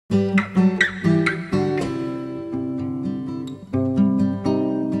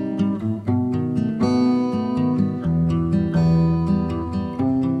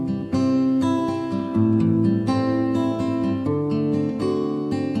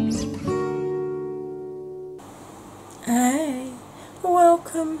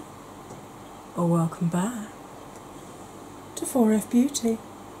welcome back to 4F Beauty.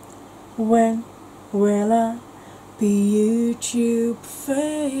 When will I be YouTube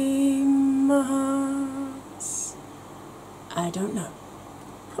famous? I don't know.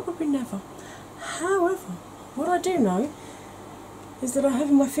 Probably never. However, what I do know is that I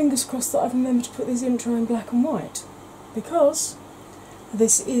have my fingers crossed that I've remembered to put this intro in black and white, because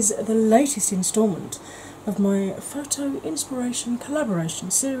this is the latest instalment of my photo inspiration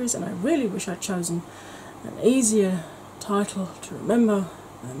collaboration series, and I really wish I'd chosen an easier title to remember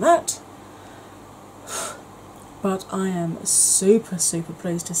than that. But I am super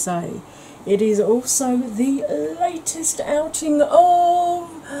pleased to say it is also the latest outing of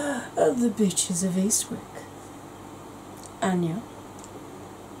the Bitches of Eastwick. Anya,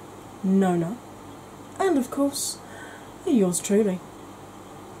 Nona, and of course, yours truly.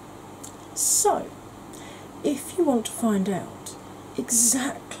 So, if you want to find out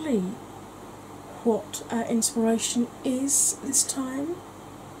exactly what our inspiration is this time,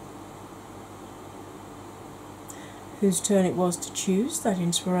 whose turn it was to choose that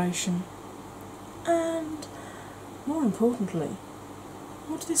inspiration, and more importantly,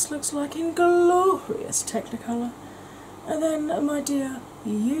 what this looks like in glorious Technicolor, and then, my dear,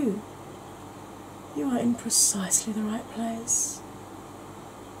 you are in precisely the right place.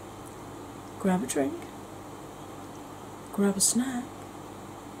 Grab a drink, grab a snack,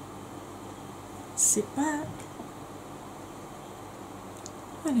 sit back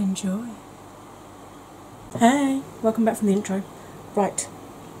and enjoy. Hey, welcome back from the intro. Right,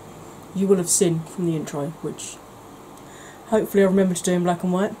 you will have seen from the intro, which hopefully I'll remember to do in black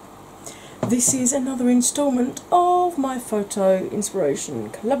and white. This is another instalment of my photo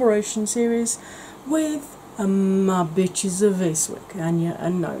inspiration collaboration series with my Bitches of Eastwick, Anya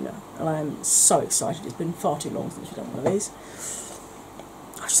and Nona. And I am so excited. It's been far too long since we've done one of these.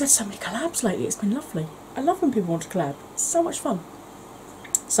 I've just had so many collabs lately, it's been lovely. I love when people want to collab, it's so much fun.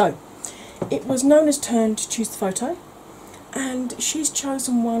 So, it was Nona's turn to choose the photo, and she's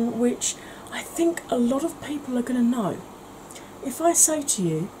chosen one which I think a lot of people are going to know. If I say to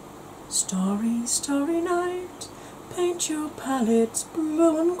you, starry, starry night, paint your palettes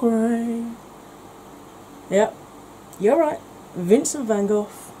blue and grey. Yep, you're right, Vincent van Gogh,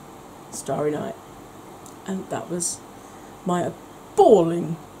 Starry Night. And that was my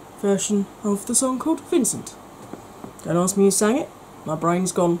appalling version of the song called Vincent. Don't ask me who sang it, my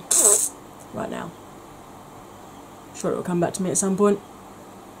brain's gone right now. Sure, it'll come back to me at some point.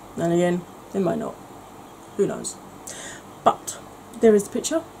 And again, it might not. Who knows? But there is the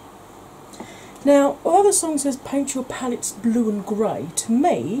picture. Now, although the song says paint your palettes blue and grey, to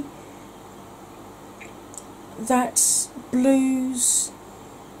me, that's blues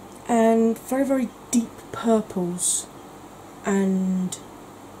and very deep purples and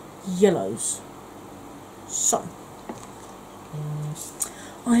yellows. So,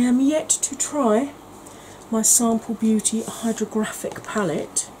 I am yet to try my Sample Beauty Hydrographic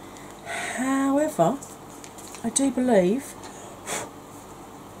palette. However, I do believe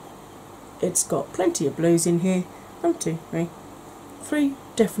it's got plenty of blues in here. 1, 2, 3. 3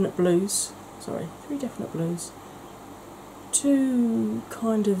 definite blues. Sorry, 3 definite blues. 2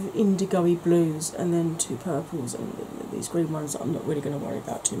 kind of indigo-y blues, and then 2 purples, and these green ones that I'm not really going to worry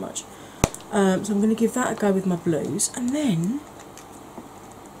about too much. So I'm going to give that a go with my blues, and then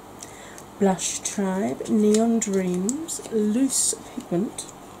Blush Tribe, Neon Dreams, Loose Pigment,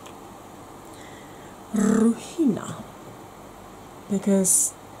 Ruhina,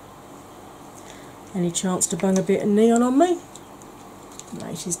 because any chance to bung a bit of neon on me?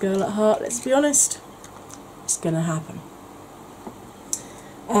 80s girl at heart, let's be honest, it's going to happen.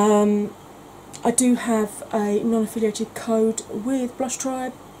 I do have a non-affiliated code with Blush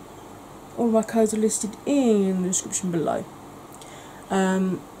Tribe. All my codes are listed in the description below.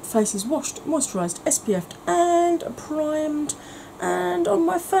 Face is washed, moisturised, SPF'd and primed, and on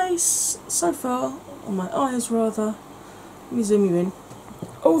my face so far, on my eyes rather, let me zoom you in,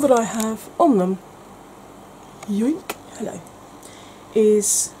 all that I have on them, yoink, hello,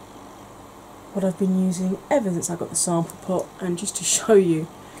 is what I've been using ever since I got the sample pot. And just to show you,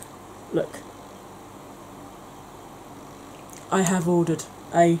 look, I have ordered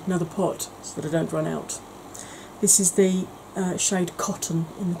another pot so that I don't run out. This is the shade Cotton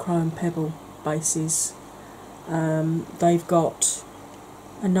in the Chrome Pebble bases. They've got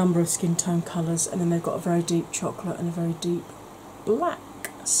a number of skin tone colours, and then they've got a very deep chocolate and a very deep black.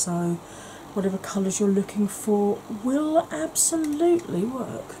 So whatever colours you're looking for will absolutely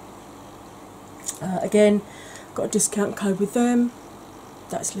work. Again, got a discount code with them.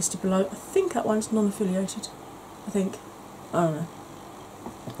 That's listed below. I think that one's non-affiliated. I don't know.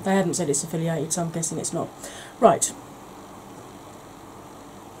 They hadn't said it's affiliated, so I'm guessing it's not. Right.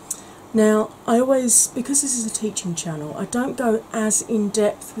 Now, I always, because this is a teaching channel, I don't go as in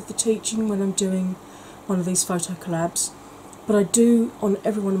depth with the teaching when I'm doing one of these photo collabs, but I do on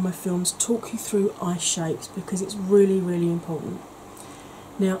every one of my films talk you through eye shapes because it's really, really important.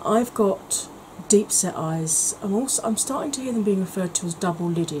 Now, I've got deep set eyes. I'm starting to hear them being referred to as double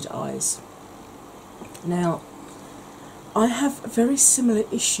lidded eyes. Now, I have very similar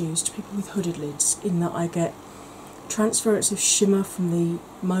issues to people with hooded lids in that I get transference of shimmer from the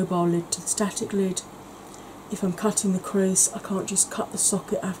mobile lid to the static lid. If I'm cutting the crease, I can't just cut the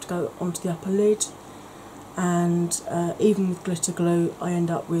socket, I have to go onto the upper lid. And even with glitter glue, I end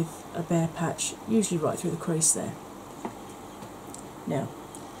up with a bare patch, usually right through the crease there. Now,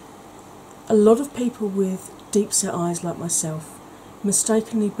 a lot of people with deep set eyes like myself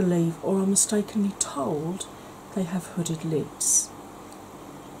mistakenly believe or are mistakenly told they have hooded lids.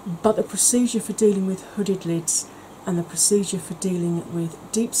 But the procedure for dealing with hooded lids and the procedure for dealing with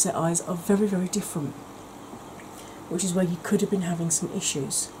deep set eyes are very, very different, which is where you could have been having some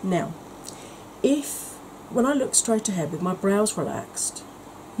issues. Now, when I look straight ahead with my brows relaxed,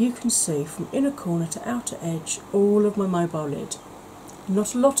 you can see from inner corner to outer edge all of my mobile lid.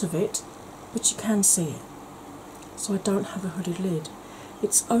 Not a lot of it, but you can see it. So I don't have a hooded lid.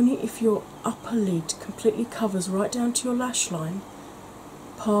 It's only if your upper lid completely covers right down to your lash line,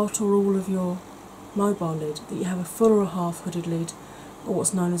 part or all of your mobile lid, that you have a full or a half hooded lid, or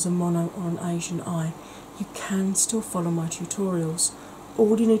what's known as a mono or an Asian eye. You can still follow my tutorials.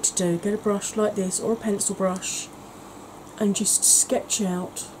 All you need to do, get a brush like this or a pencil brush and just sketch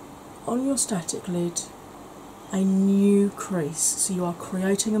out on your static lid a new crease. So you are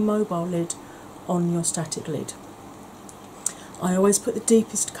creating a mobile lid on your static lid. I always put the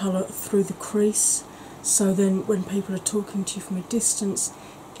deepest colour through the crease, so then when people are talking to you from a distance,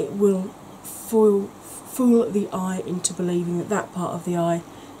 it will fool the eye into believing that that part of the eye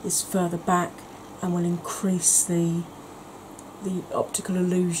is further back and will increase the optical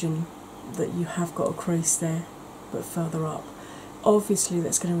illusion that you have got a crease there but further up. Obviously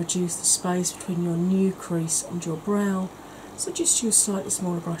that's going to reduce the space between your new crease and your brow, so just use slightly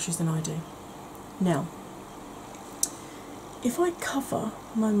smaller brushes than I do. Now, if I cover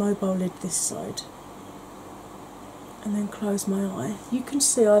my mobile lid this side and then close my eye, you can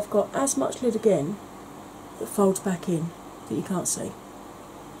see I've got as much lid again that folds back in that you can't see.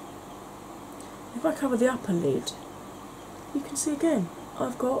 If I cover the upper lid, you can see again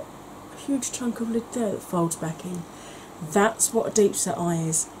I've got a huge chunk of lid there that folds back in. That's what a deep set eye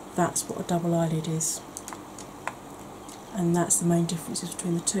is, that's what a double eyelid is, and that's the main differences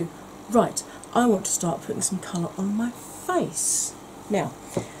between the two. Right, I want to start putting some colour on my face. Now,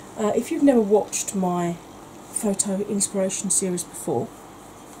 if you've never watched my photo inspiration series before,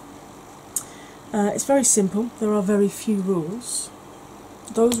 it's very simple. There are very few rules.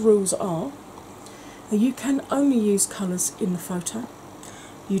 Those rules are, you can only use colours in the photo.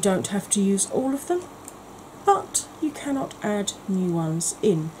 You don't have to use all of them, but you cannot add new ones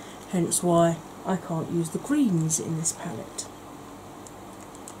in, hence why I can't use the greens in this palette.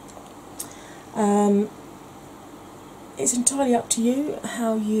 It's entirely up to you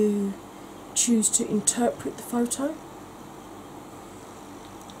how you choose to interpret the photo.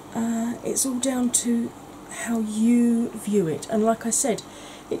 It's all down to how you view it, and like I said,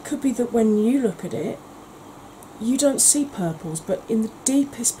 it could be that when you look at it you don't see purples, but in the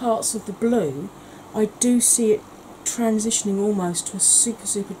deepest parts of the blue I do see it transitioning almost to a super,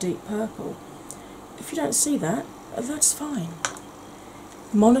 super deep purple. If you don't see that, that's fine.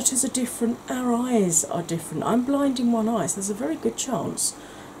 Monitors are different, our eyes are different. I'm blind in one eye, so there's a very good chance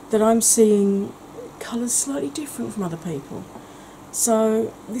that I'm seeing colours slightly different from other people.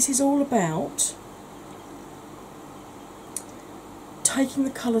 So this is all about taking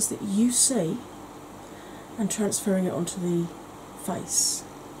the colours that you see and transferring it onto the face.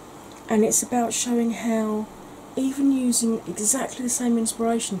 And it's about showing how even using exactly the same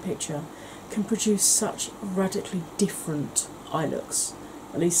inspiration picture can produce such radically different eye looks.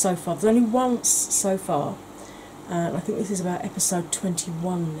 At least so far. There's only once so far, and I think this is about episode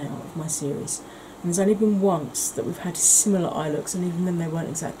 21 now of my series, and there's only been once that we've had similar eye looks, and even then they weren't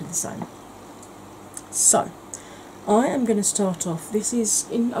exactly the same. So I am going to start off. This is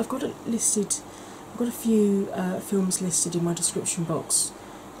in. I've got it listed. I've got a few films listed in my description box.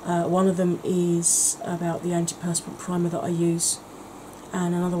 One of them is about the antiperspirant primer that I use,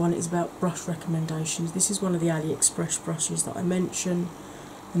 and another one is about brush recommendations. This is one of the AliExpress brushes that I mention,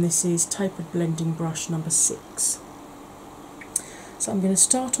 and this is Tapered Blending Brush number 6. So I'm going to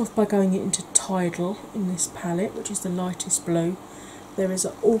start off by going into Tidal in this palette, which is the lightest blue, There is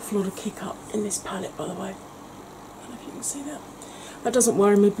an awful lot of kick up in this palette, by the way. I don't know if you can see that. That doesn't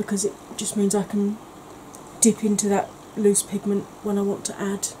worry me because it just means I can dip into that loose pigment when I want to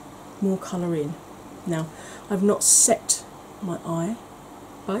add more colour in. Now, I've not set my eye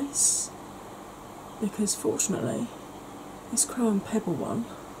base because fortunately this Crow and Pebble one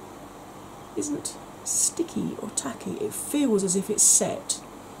isn't sticky or tacky. It feels as if it's set,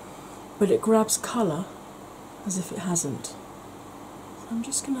 but it grabs colour as if it hasn't. So I'm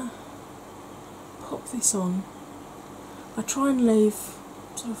just going to pop this on. I try and leave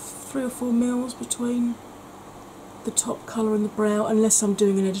sort of 3 or 4 mils between the top colour and the brow, unless I'm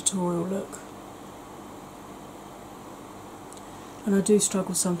doing an editorial look. And I do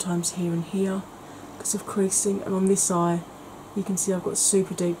struggle sometimes here and here because of creasing, and on this eye you can see I've got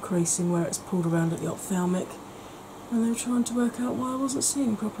super deep creasing where it's pulled around at the ophthalmic, and they were trying to work out why I wasn't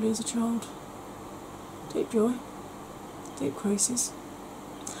seeing properly as a child. Deep joy, deep creases.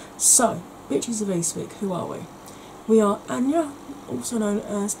 So, Bitches of Eastwick, who are we? We are Anya, also known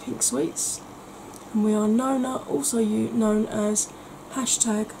as Pink Sweets, and we are Nona, also known as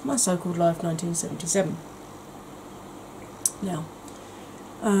hashtag My So-Called Life 1977. Now,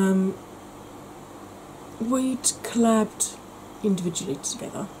 we'd collabed individually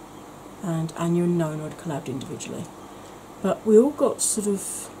together, and Anya and Nona had collabed individually, but we all got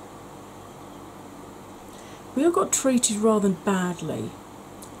treated rather badly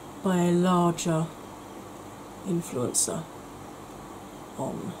by a larger influencer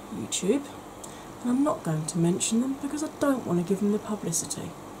on YouTube, and I'm not going to mention them because I don't want to give them the publicity.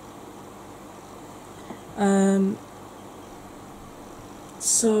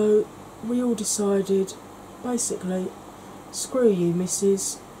 So we all decided, basically, screw you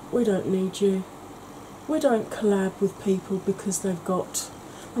missus, we don't need you. We don't collab with people because they've got...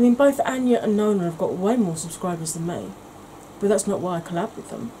 I mean, both Anya and Nona have got way more subscribers than me, but that's not why I collab with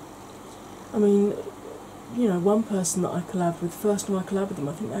them. I mean, you know, one person that I collabed with, first time I collabed with them,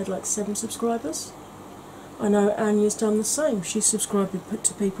 I think they had like 7 subscribers. I know Anya's done the same. She's subscribed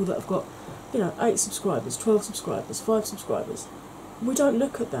to people that have got, you know, 8 subscribers, 12 subscribers, 5 subscribers. We don't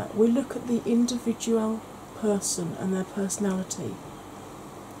look at that. We look at the individual person and their personality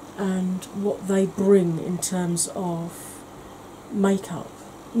and what they bring in terms of makeup.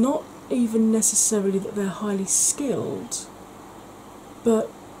 Not even necessarily that they're highly skilled,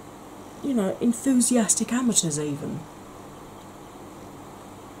 but, you know, enthusiastic amateurs even.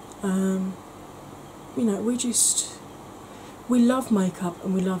 You know, we love makeup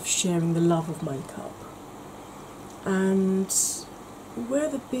and we love sharing the love of makeup. And where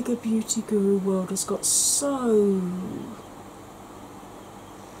the bigger beauty guru world has got so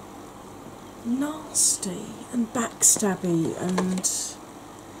nasty and backstabby and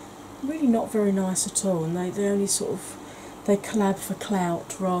really not very nice at all, and they only sort of, they collab for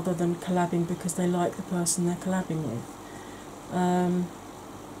clout rather than collabing because they like the person they're collabing with.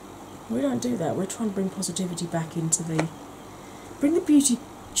 We don't do that. We're trying to bring positivity back into bring the beauty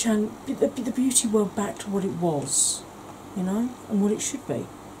the beauty world back to what it was, you know, and what it should be.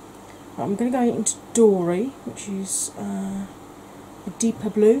 Right, I'm going to go into Dory, which is a deeper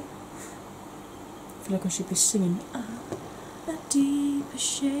blue. I feel like I should be singing a deeper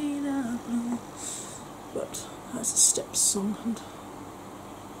shade of blue, but that's a step song, and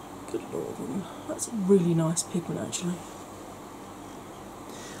good lord, woman, that's a really nice pigment actually.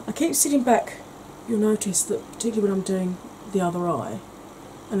 I keep sitting back. You'll notice that particularly when I'm doing the other eye,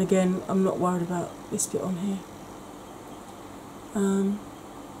 and again I'm not worried about this bit on here.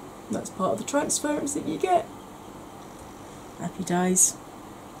 That's part of the transference that you get. Happy days.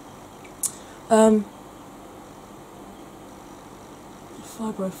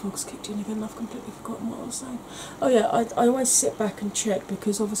 Fibro fog's kicked in again and I've completely forgotten what I was saying. Oh yeah, I always sit back and check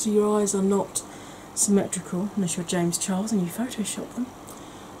because obviously your eyes are not symmetrical unless you're James Charles and you Photoshop them.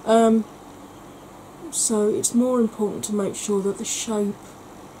 So it's more important to make sure that the shape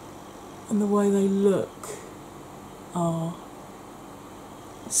and the way they look are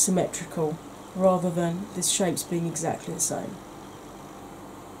symmetrical rather than the shapes being exactly the same.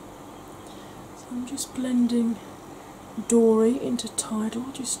 So I'm just blending Dory into Tidal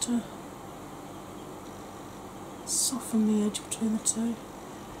just to soften the edge between the two.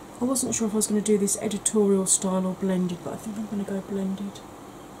 I wasn't sure if I was going to do this editorial style or blended, but I think I'm going to go blended.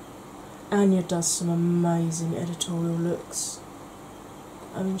 Anya does some amazing editorial looks.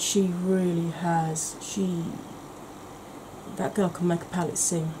 I mean, she really has. That girl can make a palette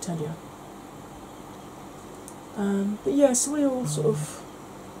sing, I tell you. But yeah, so we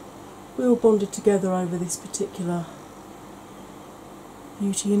all bonded together over this particular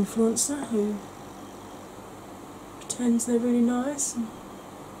beauty influencer who ends, they're really nice, and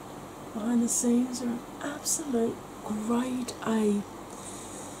behind the scenes are an absolute grade A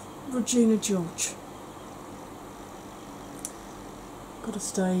Regina George. Got to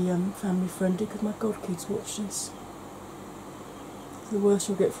stay family friendly because my godkids watch this. The worst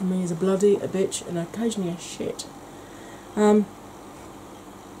you'll get from me is a bloody, a bitch, and occasionally a shit. Even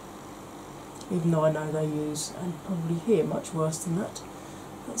though I know they use, and probably hear, much worse than that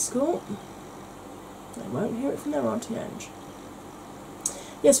at school. They won't hear it from their Auntie Ange.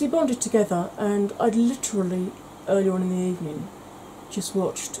 Yes, we bonded together, and I'd literally, earlier on in the evening, just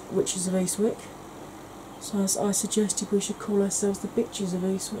watched Witches of Eastwick. So I suggested we should call ourselves the Bitches of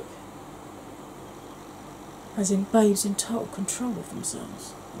Eastwick. As in babes in total control of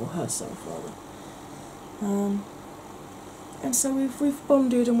themselves. Or herself, rather. And so we've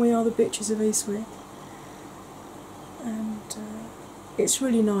bonded, and we are the Bitches of Eastwick. And it's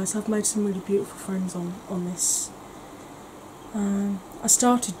really nice. I've made some really beautiful friends on this. I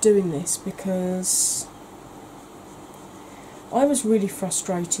started doing this because I was really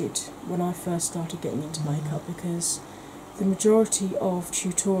frustrated when I first started getting into makeup, because the majority of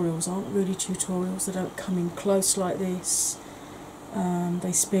tutorials aren't really tutorials. They don't come in close like this.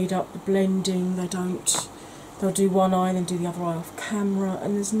 They speed up the blending. They'll do one eye and then do the other eye off camera,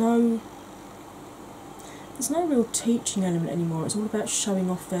 and there's no real teaching element anymore. It's all about showing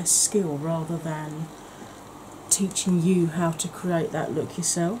off their skill rather than teaching you how to create that look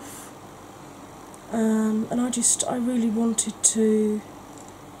yourself. And I really wanted to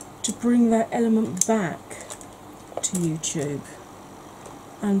bring that element back to YouTube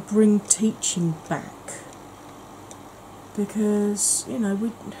and bring teaching back, because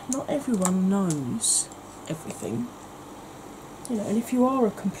not everyone knows everything, and if you are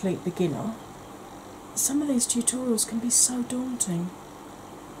a complete beginner, some of these tutorials can be so daunting,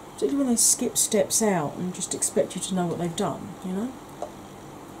 particularly when they skip steps out and just expect you to know what they've done,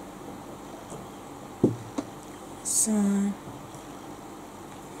 So,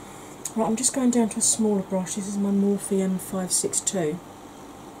 right, I'm just going down to a smaller brush. This is my Morphe M562.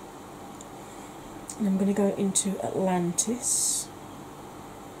 And I'm going to go into Atlantis,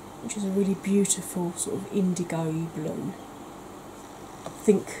 which is a really beautiful sort of indigo-y blue. I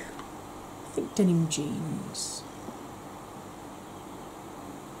think denim jeans.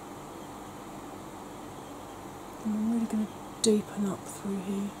 And I'm really going to deepen up through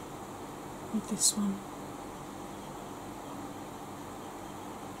here with this one.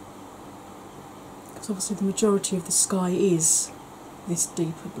 Because obviously the majority of the sky is this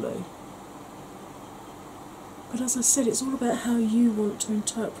deeper blue. But as I said, it's all about how you want to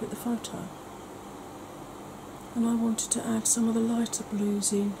interpret the photo. And I wanted to add some of the lighter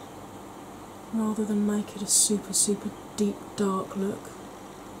blues in, rather than make it a super, super deep, dark look.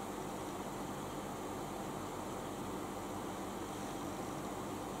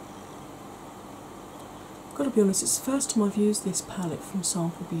 I've got to be honest, it's the first time I've used this palette from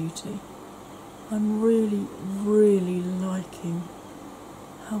Sample Beauty. I'm really, really liking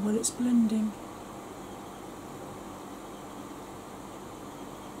how well it's blending.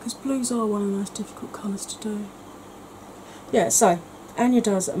 Because blues are one of the most difficult colours to do. Yeah, so Anya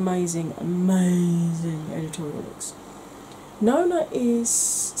does amazing, amazing editorial looks. Nona is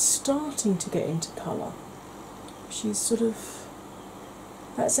starting to get into colour. She's sort of,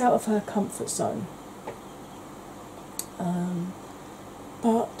 that's out of her comfort zone.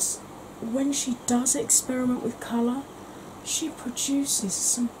 But when she does experiment with colour, she produces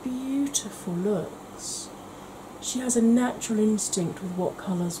some beautiful looks. She has a natural instinct with what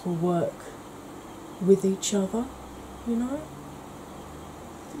colours will work with each other, I think I'm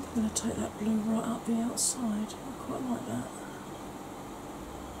going to take that blue right up the outside. I quite like that.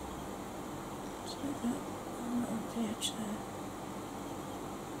 Take that right up the edge there.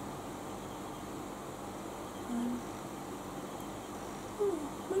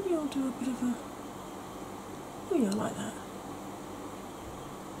 Maybe I'll do a bit of a... Oh yeah, I like that.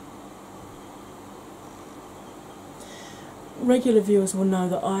 Regular viewers will know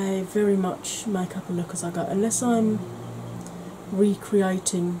that I very much make up a look as I go, unless I'm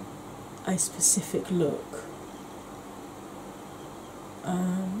recreating a specific look.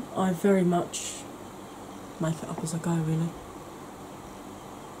 I very much make it up as I go, really.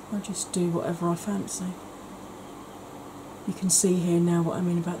 I just do whatever I fancy. You can see here now what I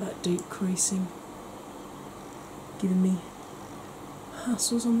mean about that deep creasing, giving me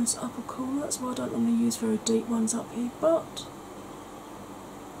hassles on this upper corner. That's why I don't normally use very deep ones up here, but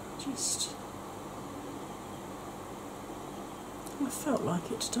just I felt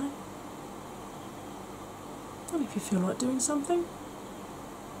like it today. And if you feel like doing something,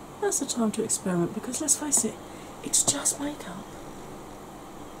 that's the time to experiment, because let's face it, it's just makeup.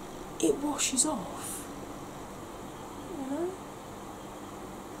 It washes off, you know?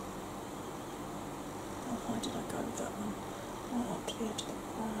 How high did I go with that one? Right up to the edge of the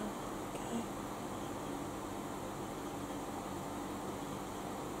brow. Okay.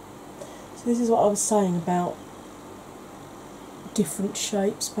 So this is what I was saying about different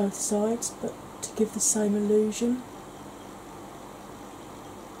shapes both sides, but to give the same illusion.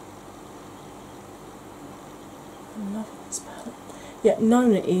 I'm loving this palette. Yeah,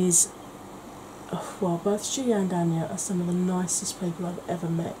 Nona is, oh, well, both she and Anya are some of the nicest people I've ever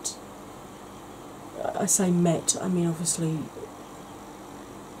met. I say met, I mean obviously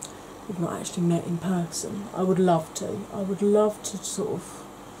we've not actually met in person. I would love to. I would love to sort of,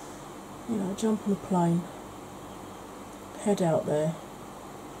 you know, jump on a plane, head out there,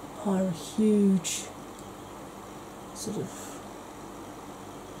 hire a huge sort of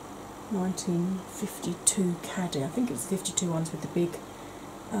 1952 Caddy. I think it was the 52 ones with the big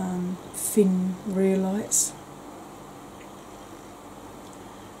fin rear lights.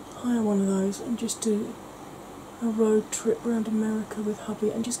 Hire one of those and just do a road trip around America with hubby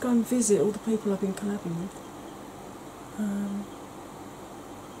and just go and visit all the people I've been collabing with.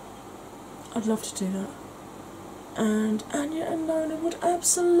 I'd love to do that. And Anya and Nona would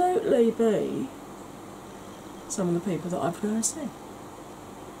absolutely be some of the people that I'd go and see.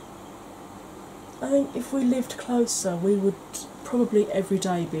 I think if we lived closer, we would probably every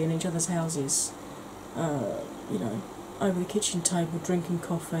day be in each other's houses, you know, over the kitchen table, drinking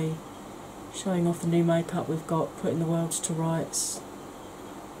coffee, showing off the new makeup we've got, putting the world to rights,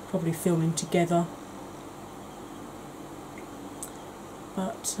 probably filming together.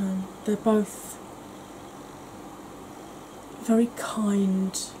 But they're both very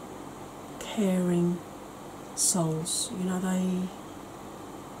kind, caring souls. You know,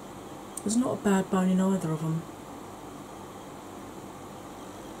 there's not a bad bone in either of them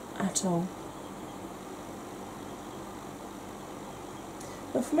at all.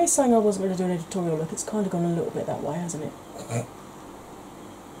 But for me saying I wasn't going to do an editorial look, it's kind of gone a little bit that way, hasn't it?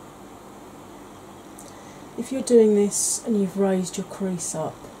 If you're doing this and you've raised your crease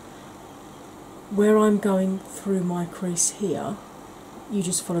up, where I'm going through my crease here, you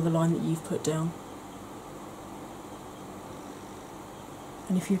just follow the line that you've put down.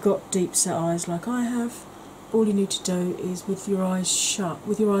 And if you've got deep set eyes like I have, all you need to do is with your eyes shut,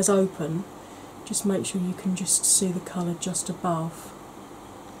 with your eyes open, just make sure you can just see the colour just above.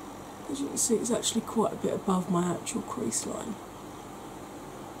 As you can see, it's actually quite a bit above my actual crease line.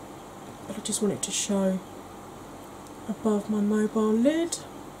 But I just want it to show above my mobile lid.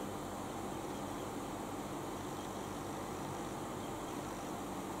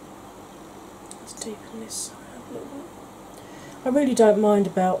 Let's deepen this side up a little bit. I really don't mind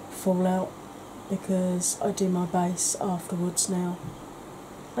about fallout because I do my base afterwards now.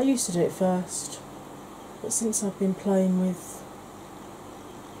 I used to do it first, but since I've been playing with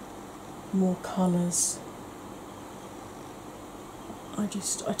more colours, I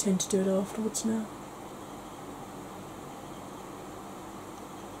tend to do it afterwards now.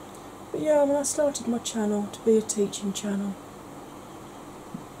 But yeah, I mean, I started my channel to be a teaching channel.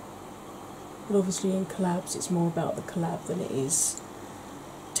 But obviously in collabs it's more about the collab than it is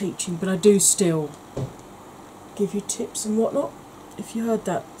teaching. But I do still give you tips and whatnot. If you heard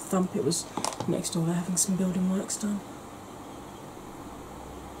that thump, it was next door, they're having some building works done.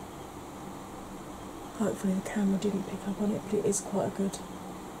 Hopefully the camera didn't pick up on it, but it is quite good.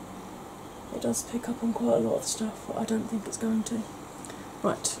 It does pick up on quite a lot of stuff, but I don't think it's going to.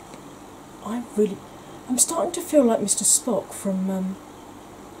 Right, I'm starting to feel like Mr. Spock from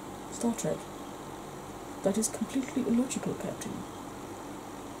Star Trek. That is completely illogical, Captain.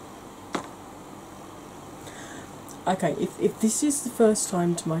 Okay, if this is the first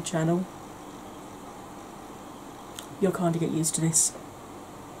time to my channel, you'll kind of get used to this.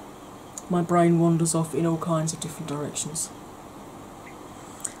 My brain wanders off in all kinds of different directions.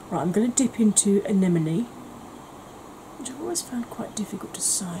 Right, I'm going to dip into Anemone, which I've always found quite difficult to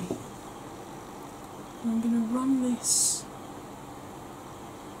say. And I'm going to run this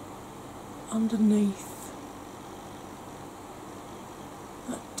underneath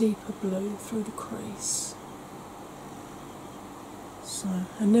that deeper blue through the crease. So,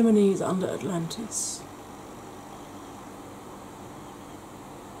 Anemone is under Atlantis.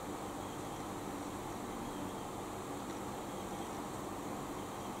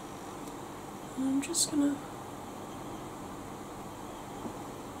 I'm just going to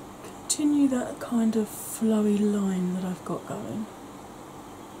continue that kind of flowy line that I've got going.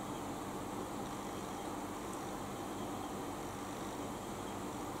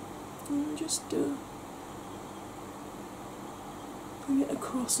 And just do bring it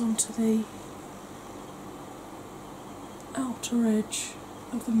across onto the outer edge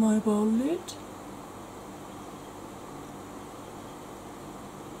of the mobile lid.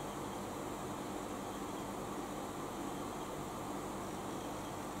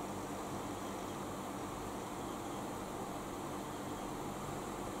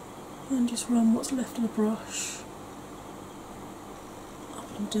 And just run what's left of the brush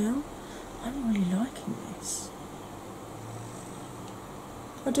up and down. I'm really liking this.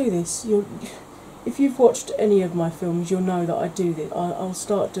 I do this. If you've watched any of my films, you'll know that I do this. I'll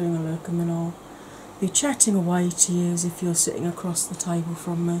start doing a look and then I'll be chatting away to you as if you're sitting across the table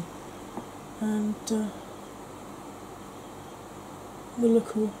from me. And the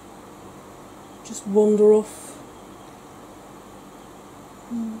look will just wander off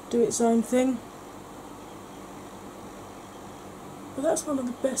and do its own thing. But that's one of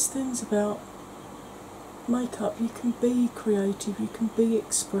the best things about makeup. You can be creative, you can be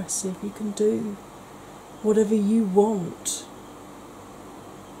expressive, you can do whatever you want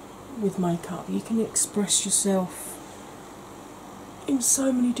with makeup. You can express yourself in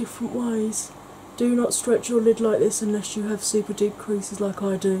so many different ways. Do not stretch your lid like this unless you have super deep creases like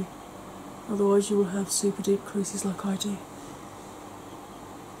I do. Otherwise you will have super deep creases like I do.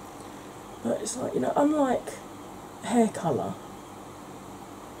 But it's like, unlike hair colour,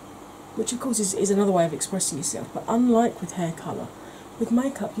 which of course is another way of expressing yourself, but unlike with hair colour, with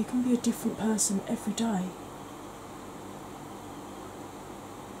makeup you can be a different person every day.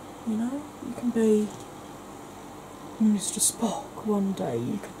 You can be Mr. Spock one day,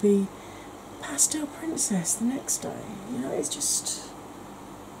 you could be Pastel Princess the next day. It's just,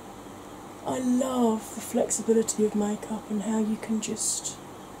 I love the flexibility of makeup and how you can just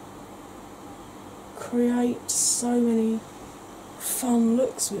create so many fun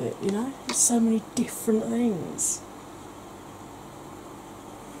looks with it, There's so many different things.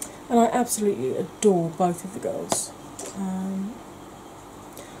 And I absolutely adore both of the girls. I'm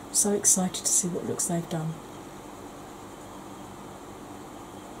so excited to see what looks they've done.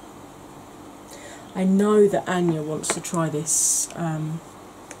 I know that Anya wants to try this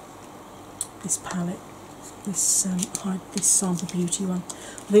this palette, this Sample Beauty one.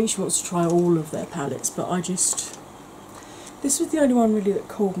 I think she wants to try all of their palettes, but this was the only one really that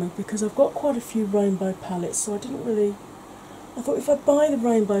called me, because I've got quite a few rainbow palettes, so I thought if I buy the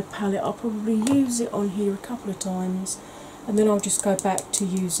rainbow palette I'll probably use it on here a couple of times and then I'll just go back to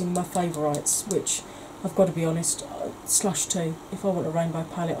using my favourites, which I've got to be honest, Slush 2. If I want a rainbow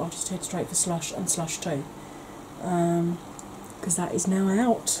palette I'll just head straight for Slush and Slush 2, because that is now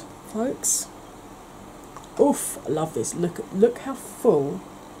out, folks. Oof, I love this. Look how full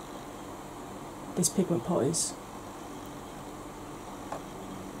this pigment pot is.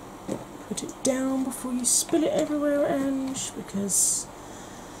 Put it down before you spill it everywhere, Ange, because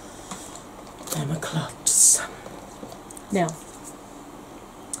I'm a klutz. Now,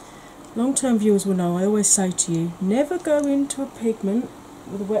 long-term viewers will know I always say to you, never go into a pigment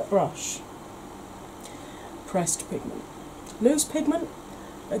with a wet brush. Pressed pigment. Loose pigment,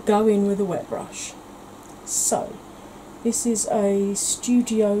 go in with a wet brush. So, this is a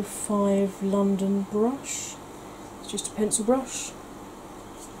Studio 5 London brush. It's just a pencil brush.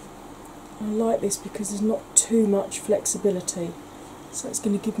 I like this because there's not too much flexibility, so it's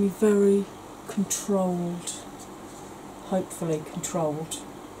going to give me very controlled, hopefully controlled,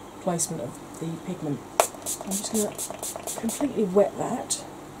 placement of the pigment. I'm just going to completely wet that,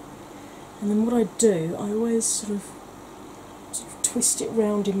 and then what I do, I always sort of twist it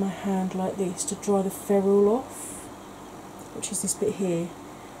round in my hand like this to dry the ferrule off, which is this bit here,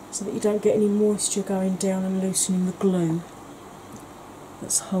 so that you don't get any moisture going down and loosening the glue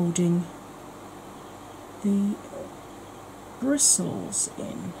that's holding the bristles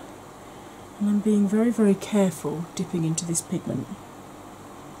in. And I'm being very, very careful dipping into this pigment.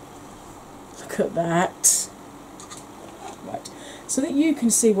 Look at that. Right, so that you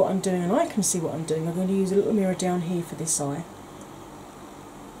can see what I'm doing and I can see what I'm doing, I'm going to use a little mirror down here for this eye.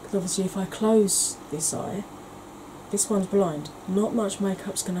 Because obviously if I close this eye, this one's blind, not much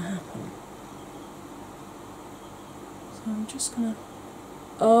makeup's going to happen. So I'm just going to...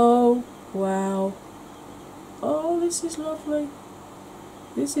 Oh, wow. Oh, this is lovely.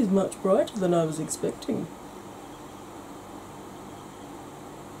 This is much brighter than I was expecting.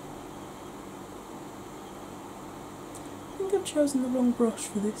 I think I've chosen the wrong brush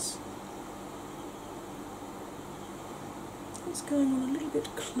for this. It's going on a little bit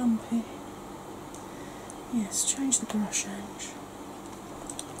clumpy. Yes, change the brush, Ange.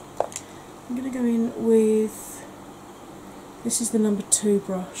 I'm going to go in with... This is the number 2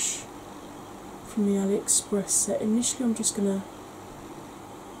 brush from the AliExpress set. Initially I'm just going to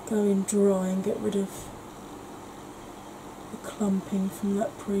go in dry and get rid of the clumping from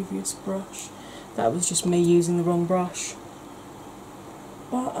that previous brush. That was just me using the wrong brush.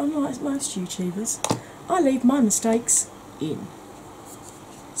 But unlike most YouTubers, I leave my mistakes in.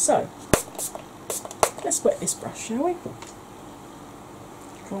 So, let's wet this brush, shall we?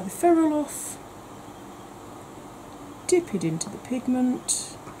 Dry the ferrule off, dip it into the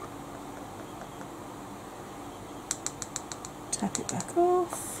pigment, tap it back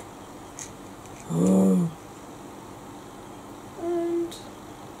off, and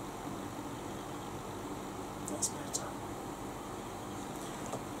that's better.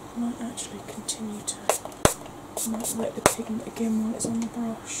 I might actually continue to wet the pigment again while it's on the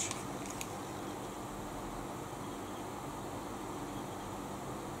brush.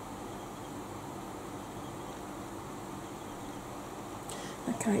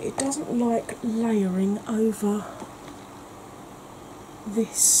 Okay, it doesn't like layering over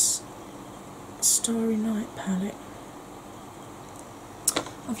this Starry Night palette.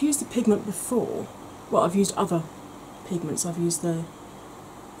 I've used the pigment before. Well, I've used other pigments. I've used the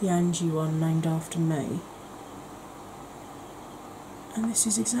Angie one named after me. And this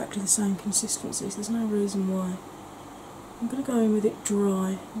is exactly the same consistency, so there's no reason why. I'm going to go in with it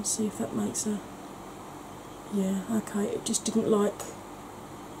dry and see if that makes a... Yeah, okay, it just didn't like...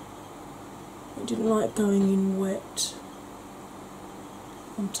 It didn't like going in wet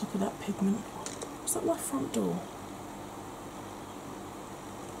on top of that pigment. Is that my front door?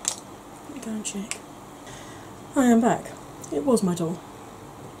 Let me go and check. I am back. It was my door.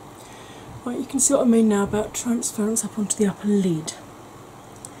 Right, you can see what I mean now about transference up onto the upper lid.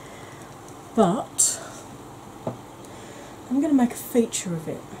 But I'm going to make a feature of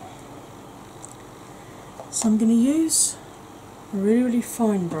it. So I'm going to use a really, really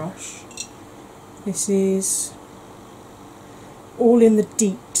fine brush. This is All in the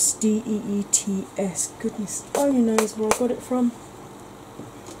Deets, D-E-E-T-S. Goodness only knows where I got it from.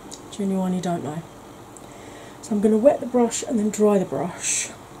 Genuinely don't know. So I'm going to wet the brush and then dry the brush,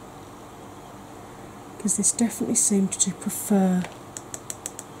 because this definitely seemed to prefer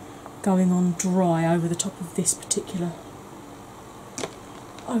going on dry over the top of this particular,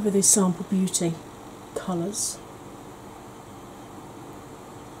 over these Sample Beauty colours.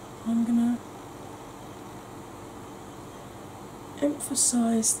 I'm going to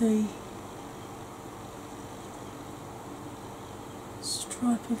emphasise the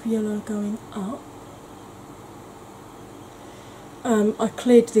stripe of yellow going up. I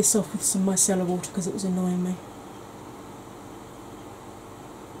cleared this off with some micellar water because it was annoying me.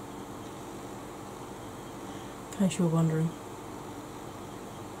 In case you were wondering.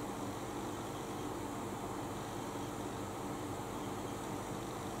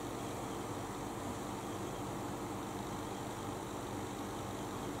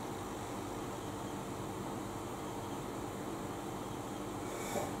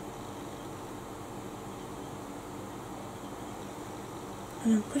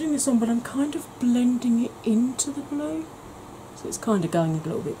 And I'm putting this on, but I'm kind of blending it into the blue. So it's kind of going a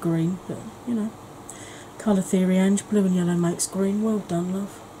little bit green, but you know. Colour theory, Ange. Blue and yellow makes green. Well done,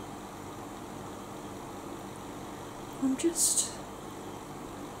 love. I'm just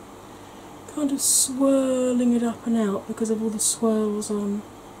kind of swirling it up and out because of all the swirls on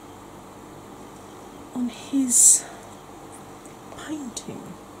his painting.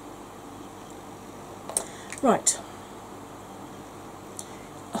 Right.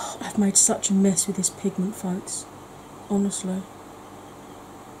 Oh, I've made such a mess with this pigment, folks. Honestly.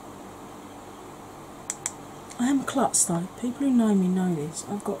 I am klutz though. People who know me know this.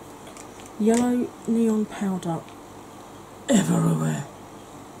 I've got yellow neon powder everywhere.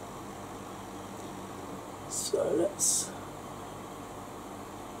 So let's...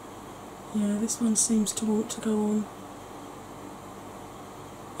 Yeah, this one seems to want to go on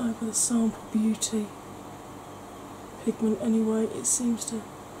over the Sample Beauty pigment anyway. It seems to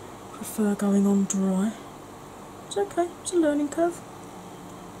prefer going on dry. It's okay, it's a learning curve.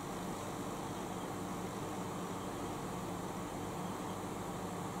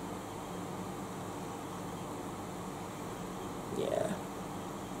 Yeah.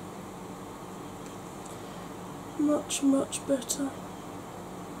 Much, much better.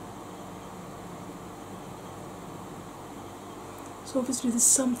 So obviously there's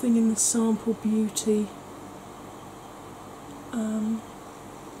something in the Sample Beauty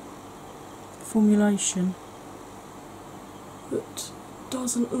formulation that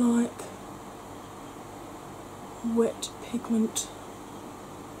doesn't like wet pigment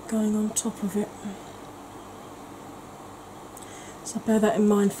going on top of it. So bear that in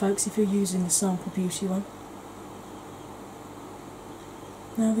mind, folks, if you're using the Sample Beauty one.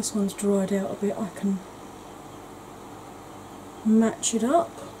 Now this one's dried out a bit, I can match it up.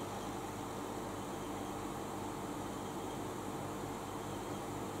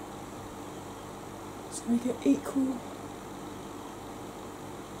 So we get equal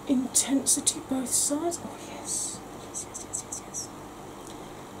intensity both sides. Oh yes, yes, yes, yes, yes, yes.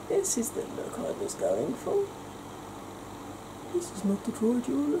 This is the look I was going for. This is not the droid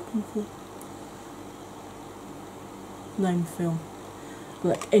you were looking for. Name the film.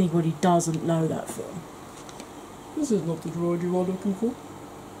 Like anybody doesn't know that film. This is not the droid you are looking for.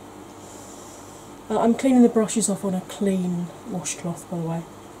 I'm cleaning the brushes off on a clean washcloth, by the way.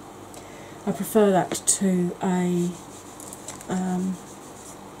 I prefer that to a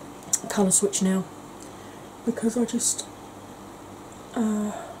colour switch now, because I just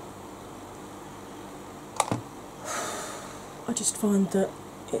find that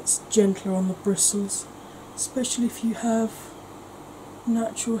it's gentler on the bristles, especially if you have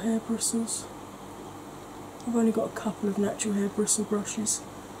natural hair bristles. I've only got a couple of natural hair bristle brushes,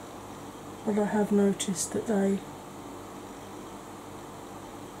 but I have noticed that they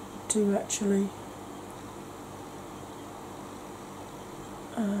do actually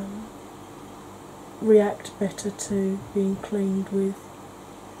react better to being cleaned with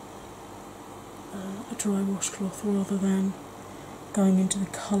a dry washcloth rather than going into the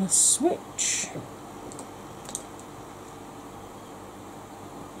colour switch.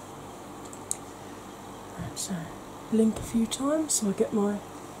 Right, so blink a few times so I get my,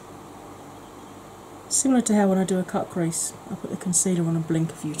 similar to how when I do a cut crease I put the concealer on and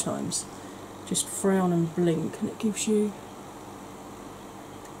blink a few times. Just frown and blink and it gives you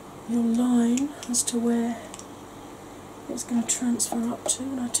your line as to where it's going to transfer up to,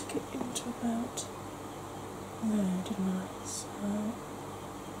 and I took it into about there, didn't I? So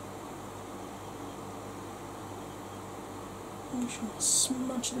I shall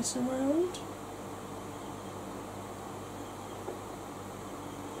smudge this around.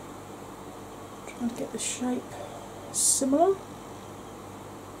 Trying to get the shape similar,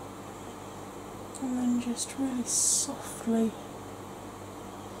 and then just really softly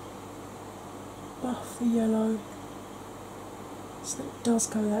buff the yellow so that it does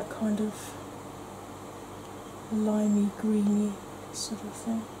go that kind of limey, greeny sort of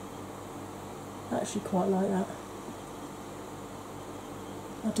thing. I actually quite like that.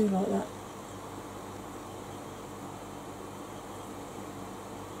 I do like that.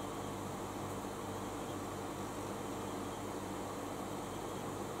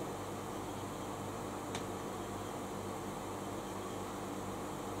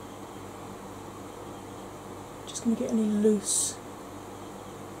 Just going to get any loose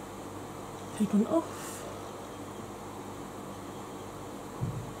pigment off.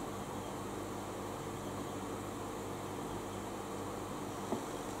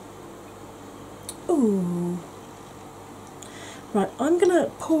 Ooh. Right, I'm going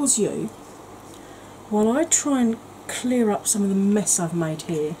to pause you while I try and clear up some of the mess I've made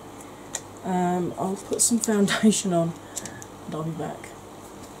here. I'll put some foundation on and I'll be back.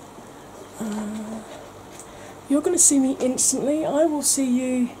 You're going to see me instantly. I will see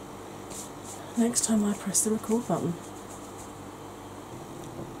you next time I press the record button.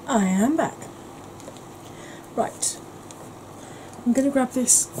 I am back. Right. I'm going to grab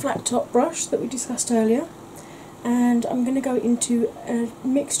this flat top brush that we discussed earlier, and I'm going to go into a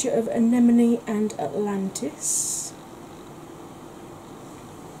mixture of anemone and Atlantis.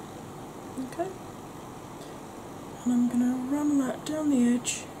 Okay. And I'm going to run that down the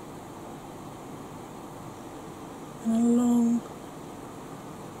edge and along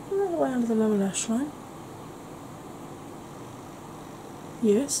all the way under the lower lash line.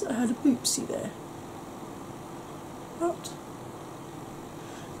 Yes, I had a boopsie there. But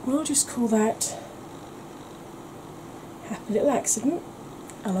we'll just call that happy little accident,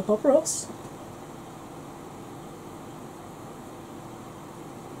 a la Bob Ross.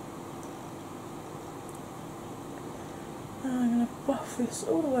 Now I'm going to buff this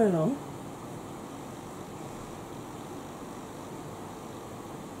all the way along.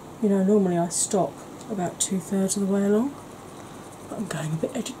 You know, normally I stop about 2/3 of the way along, but I'm going a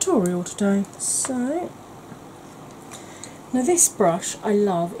bit editorial today. So, now this brush I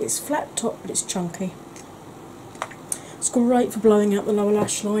love. It's flat top but it's chunky. It's great for blowing out the lower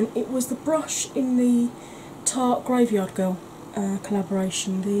lash line. It was the brush in the Tarte Graveyard Girl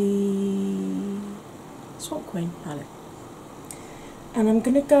collaboration, the Swamp Queen palette. And I'm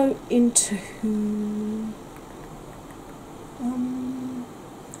going to go into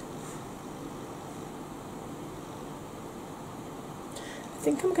I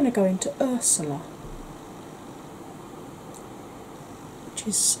think I'm going to go into Ursula, which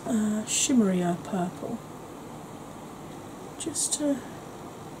which is shimmerier purple. Just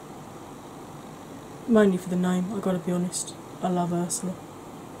mainly for the name, I've got to be honest. I love Ursula.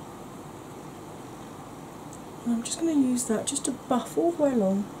 And I'm just going to use that just to buff all the way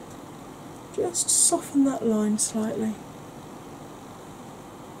along, just soften that line slightly.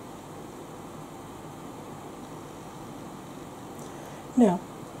 Now,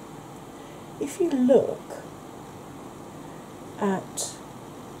 if you look at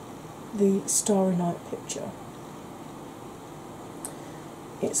the Starry Night picture,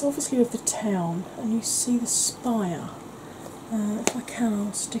 it's obviously of the town, and you see the spire. If I can,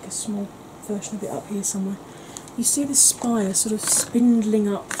 I'll stick a small version of it up here somewhere. You see the spire sort of spindling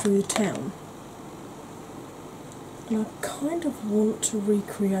up through the town, and I kind of want to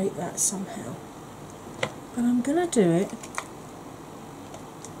recreate that somehow, but I'm going to do it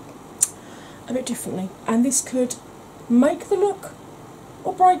a bit differently, and this could make the look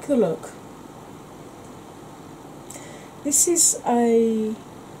or break the look. This is a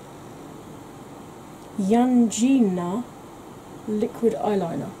Yangina liquid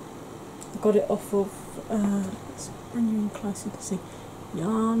eyeliner. I got it off of, let's bring you in closer to see,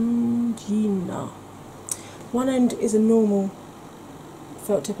 Yangina. One end is a normal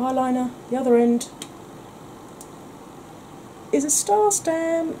felt tip eyeliner, the other end is a star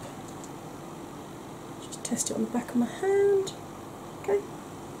stamp. Just test it on the back of my hand. Okay.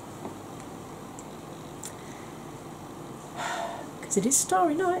 Because it is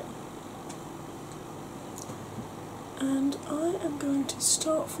Starry Night. And I am going to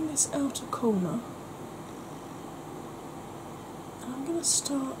start from this outer corner. And I'm going to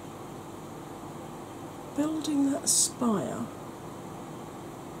start building that spire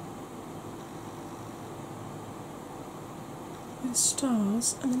with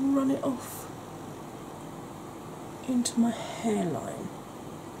stars, and then run it off into my hairline.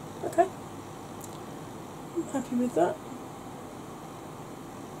 Okay, I'm happy with that.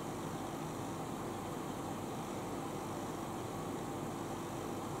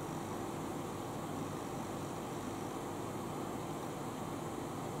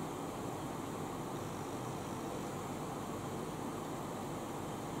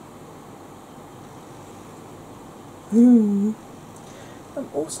 I'm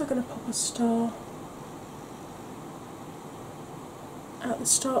also going to pop a star at the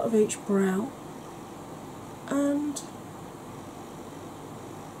start of each brow and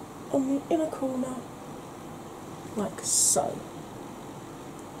on the inner corner, like so.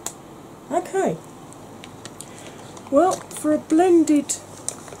 Okay, well, for a blended,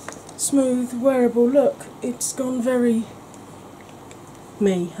 smooth, wearable look, it's gone very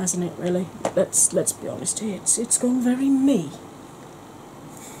me, hasn't it? Really, let's be honest here. It's gone very me.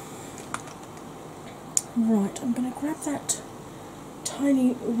 Right, I'm going to grab that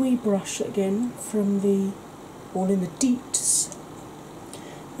tiny wee brush again from the All in the Deeps,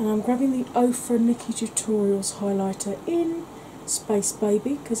 and I'm grabbing the Ofra Nikki Tutorials highlighter in Space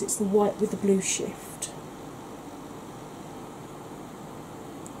Baby because it's the white with the blue shift.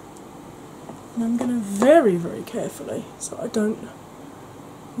 And I'm going to very, very carefully, so I don't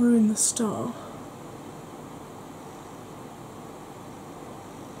ruin the star,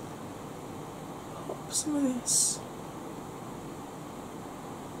 pop some of this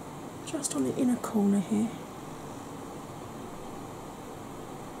just on the inner corner here.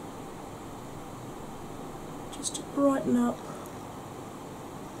 Just to brighten up,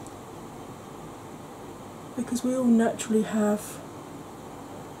 because we all naturally have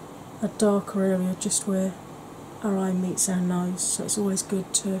a darker area just where our eye meets our nose, so it's always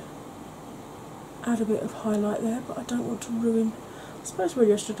good to add a bit of highlight there, but I don't want to ruin. I suppose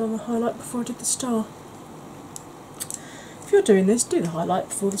really I should have done the highlight before I did the star. If you're doing this, do the highlight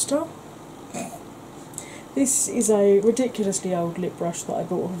before the star. This is a ridiculously old lip brush that I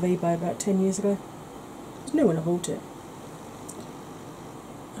bought off of eBay about 10 years ago. It was new when I bought it.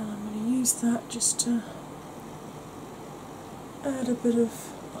 And I'm going to use that just to add a bit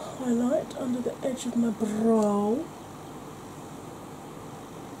of highlight under the edge of my brow.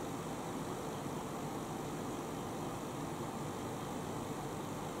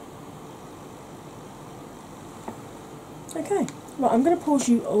 Okay, right, I'm going to pause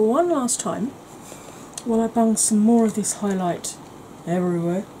you one last time while I bung some more of this highlight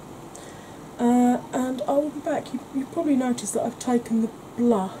everywhere, and I will be back. You've probably noticed that I've taken the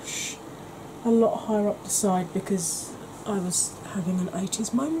blush a lot higher up the side because I was having an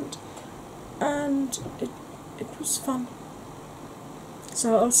 80s moment and it was fun.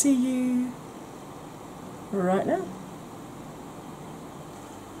 So I'll see you right now.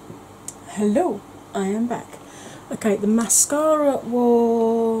 Hello, I am back. Okay, the mascara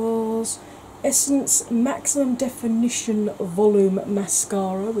was Essence Maximum Definition Volume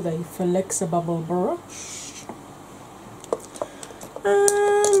Mascara with a flexible brush.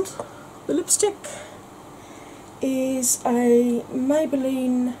 And the lipstick is a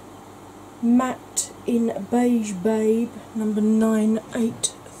Maybelline Matte in Beige Babe number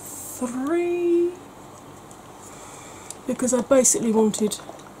 983, because I basically wanted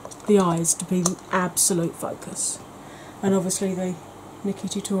the eyes to be the absolute focus, and obviously the Nikki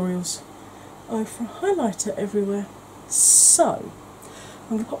tutorials are for highlighter everywhere. So I'm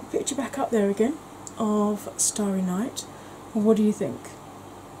going to pop the picture back up there again of Starry Night. What do you think?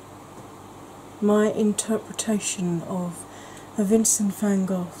 My interpretation of Vincent van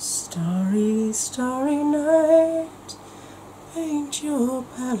Gogh's Starry, Starry Night, paint your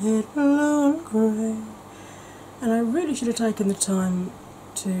palette blue and grey. And I really should have taken the time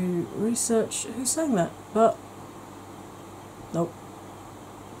to research who sang that, but nope.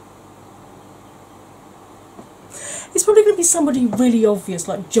 It's probably going to be somebody really obvious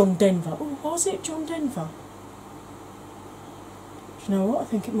like John Denver. Oh, was it John Denver? Do you know what? I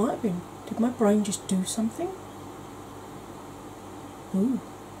think it might have been. Did my brain just do something? Ooh.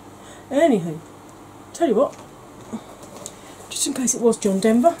 Anywho, tell you what, just in case it was John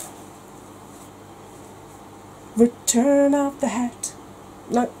Denver, Return of the Hat.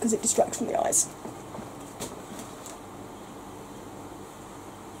 No, because it distracts from the eyes.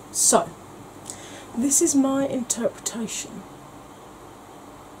 So, this is my interpretation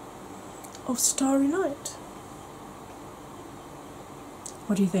of Starry Night.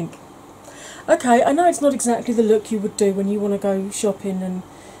 What do you think? Okay, I know it's not exactly the look you would do when you want to go shopping and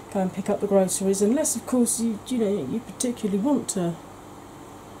go and pick up the groceries, unless of course you particularly want to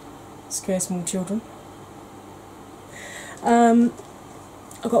scare small children.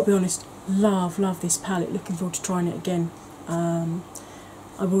 I've got to be honest, love this palette, looking forward to trying it again.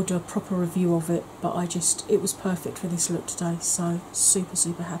 I will do a proper review of it, but it was perfect for this look today, so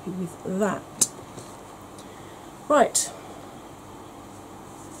super happy with that. Right.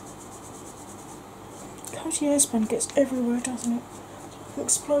 Cozy hairspan gets everywhere, doesn't it? An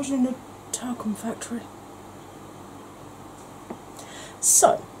explosion in a talcum factory.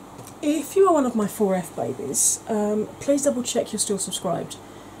 So, if you are one of my 4F babies, please double check you're still subscribed,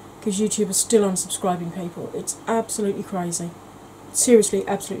 because YouTube is still unsubscribing people. It's absolutely crazy. Seriously,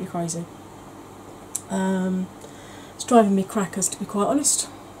 absolutely crazy. It's driving me crackers, to be quite honest.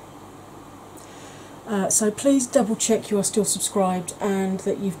 So please double check you are still subscribed, and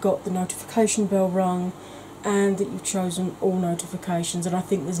that you've got the notification bell rung, and that you've chosen all notifications. And I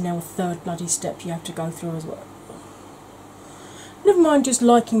think there's now a third bloody step you have to go through as well. Never mind, just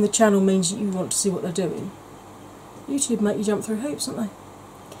liking the channel means that you want to see what they're doing. YouTube make you jump through hoops, don't they?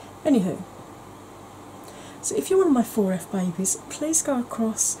 Anywho, so if you're one of my 4F babies, please go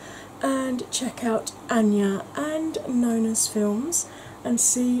across and check out Anya and Nona's films and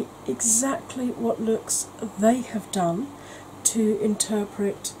see exactly what looks they have done to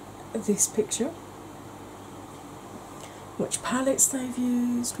interpret this picture. Which palettes they've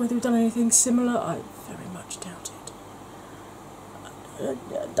used, whether they've done anything similar, I very much doubt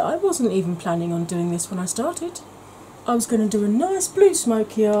it. I wasn't even planning on doing this when I started. I was going to do a nice blue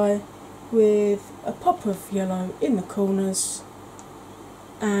smoky eye with a pop of yellow in the corners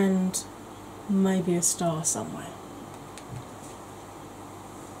and maybe a star somewhere.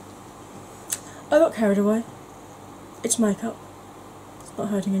 I got carried away. It's makeup. It's not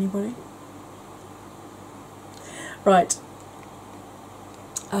hurting anybody. Right.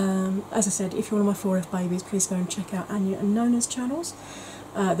 As I said, if you're one of my 4F babies, please go and check out Anya and Nona's channels.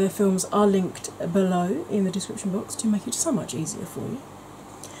 Their films are linked below in the description box to make it so much easier for you.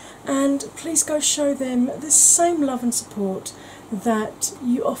 And please go show them the same love and support that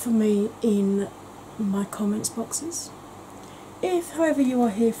you offer me in my comments boxes. If, however, you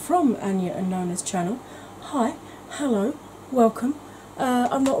are here from Anya and Nona's channel, hi, hello, welcome.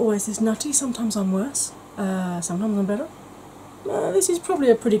 I'm not always this nutty, sometimes I'm worse, sometimes I'm better. This is probably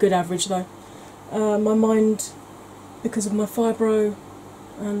a pretty good average though. My mind, because of my fibro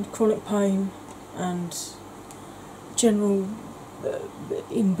and chronic pain and general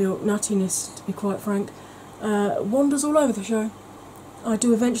inbuilt nuttiness, to be quite frank, wanders all over the show. I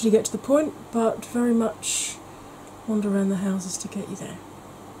do eventually get to the point, but very much wander around the houses to get you there.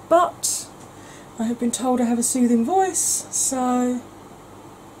 But I have been told I have a soothing voice, so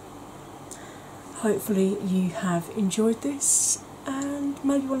hopefully you have enjoyed this and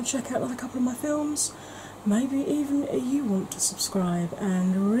maybe want to check out another couple of my films. Maybe even you want to subscribe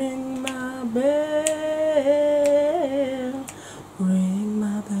and ring my bell. Ring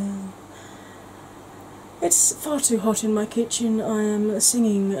my bell. It's far too hot in my kitchen. I am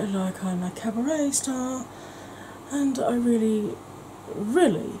singing like I'm a cabaret star, and I really,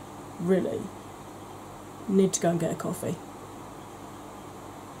 really, really need to go and get a coffee.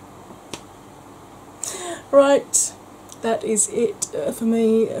 Right, that is it for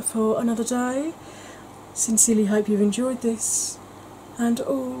me for another day. Sincerely hope you've enjoyed this, and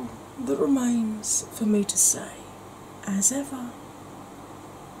all that remains for me to say, as ever,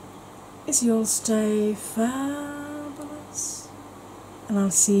 is you'll stay fabulous, and I'll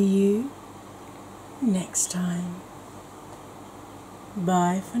see you next time.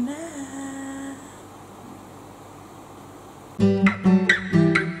 Bye for now.